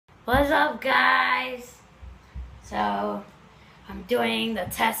What's up, guys? So, I'm doing the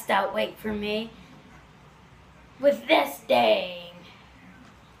test out, wait for me, with this thing.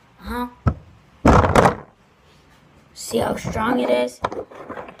 See how strong it is?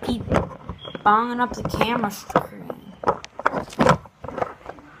 Keep bonging up the camera screen.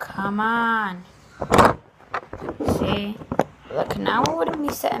 Come on. See? Look, now we're going to be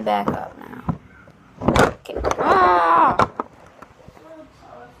setting back up now. Okay. Ah!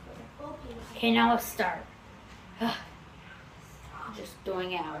 Okay, now let's start. Just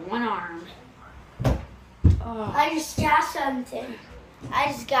doing it on one arm. Oh. I just got something.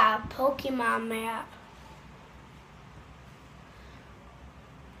 I just got a Pokemon map.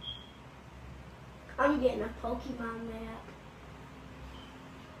 I'm getting a Pokemon map.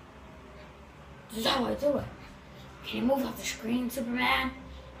 This is how I do it. Can you move off the screen, Superman?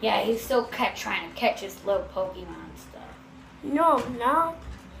 Yeah, he's still trying to catch his little Pokemon stuff. No.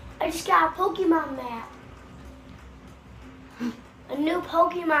 I just got a Pokemon map. A new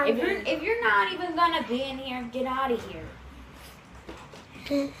Pokemon map. If you're not even gonna be in here, get out of here.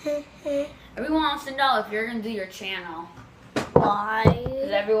 Everyone wants to know if you're gonna do your channel. Why? Because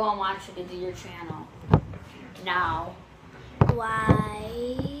everyone wants you to do your channel. Now.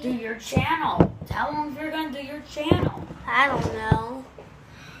 Why? Do your channel. Tell them if you're gonna do your channel. I don't know.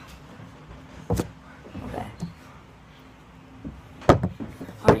 Okay.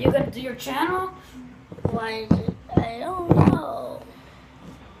 Are you gonna do your channel? Why? I don't know.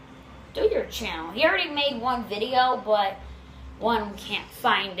 Do your channel. He already made one video, but one can't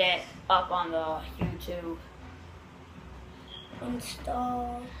find it up on the YouTube.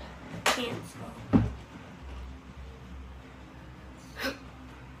 Install. Cancel.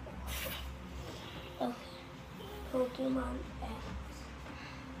 Okay. Pokemon apps.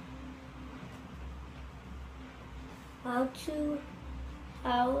 How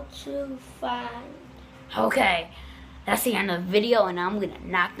to find. Okay. That's the end of the video, and I'm gonna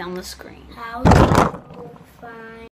knock down the screen. How to find.